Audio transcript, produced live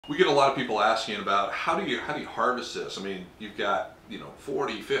We get a lot of people asking about how do you harvest this? I mean, you've got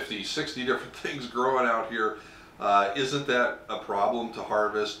 40, 50, 60 different things growing out here. Isn't that a problem to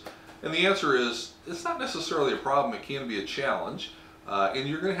harvest? And the answer is it's not necessarily a problem. It can be a challenge, and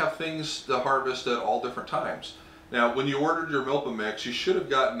you're going to have things to harvest at all different times. Now, when you ordered your MILPA mix, you should have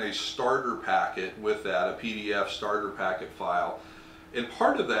gotten a starter packet with that, a PDF starter packet file. And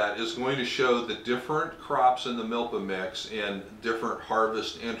part of that is going to show the different crops in the MILPA mix and different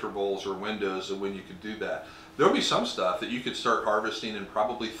harvest intervals or windows of when you could do that. There'll be some stuff that you could start harvesting in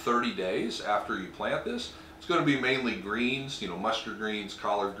probably 30 days after you plant this. It's going to be mainly greens, mustard greens,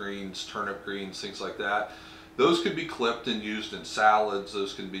 collard greens, turnip greens, things like that. Those could be clipped and used in salads.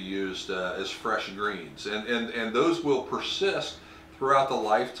 Those can be used as fresh greens. And those will persist throughout the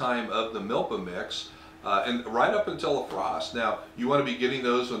lifetime of the MILPA mix. And right up until a frost. Now, you want to be getting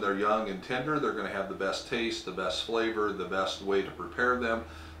those when they're young and tender. They're going to have the best taste, the best flavor, the best way to prepare them.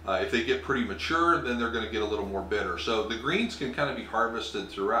 If they get pretty mature, then they're going to get a little more bitter. So the greens can kind of be harvested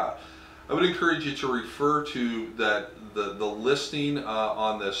throughout. I would encourage you to refer to the listing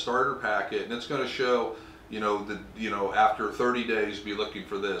on the starter packet, and it's going to show after 30 days be looking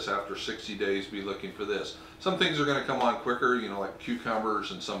for this, after 60 days be looking for this. Some things are going to come on quicker, like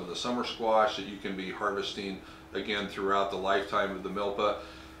cucumbers and some of the summer squash that you can be harvesting again throughout the lifetime of the MILPA.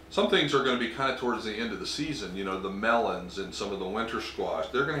 Some things are going to be kind of towards the end of the season, the melons and some of the winter squash.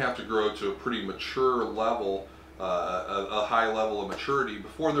 They're going to have to grow to a pretty mature level, a high level of maturity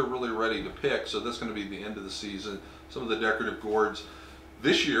before they're really ready to pick. So that's going to be the end of the season. Some of the decorative gourds.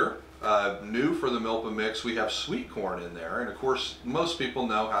 This year, new for the MILPA mix, we have sweet corn in there, and of course most people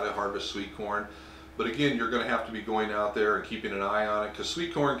know how to harvest sweet corn, but again, you're going to have to be going out there and keeping an eye on it, because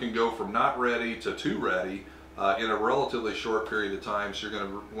sweet corn can go from not ready to too ready in a relatively short period of time, so you're going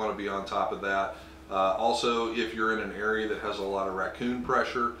to want to be on top of that. Also, if you're in an area that has a lot of raccoon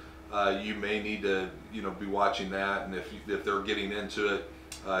pressure, you may need to be watching that, and if they're getting into it,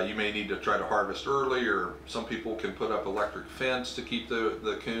 you may need to try to harvest early, or some people can put up electric fence to keep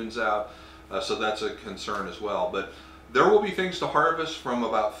the coons out, so that's a concern as well. But there will be things to harvest from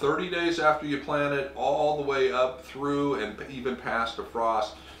about 30 days after you plant it all the way up through and even past a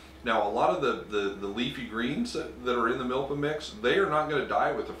frost. Now, a lot of the leafy greens that are in the MILPA mix, they are not going to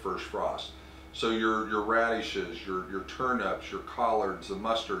die with the first frost. So your radishes, your turnips, your collards, the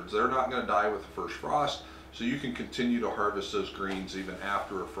mustards, they're not going to die with the first frost. So you can continue to harvest those greens even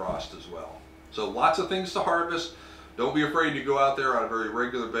after a frost as well. So lots of things to harvest. Don't be afraid to go out there on a very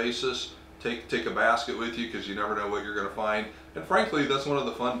regular basis. Take a basket with you, because you never know what you're going to find. And frankly, that's one of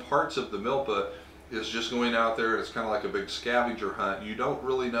the fun parts of the MILPA, is just going out there. It's kind of like a big scavenger hunt. You don't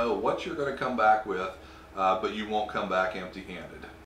really know what you're going to come back with, but you won't come back empty-handed.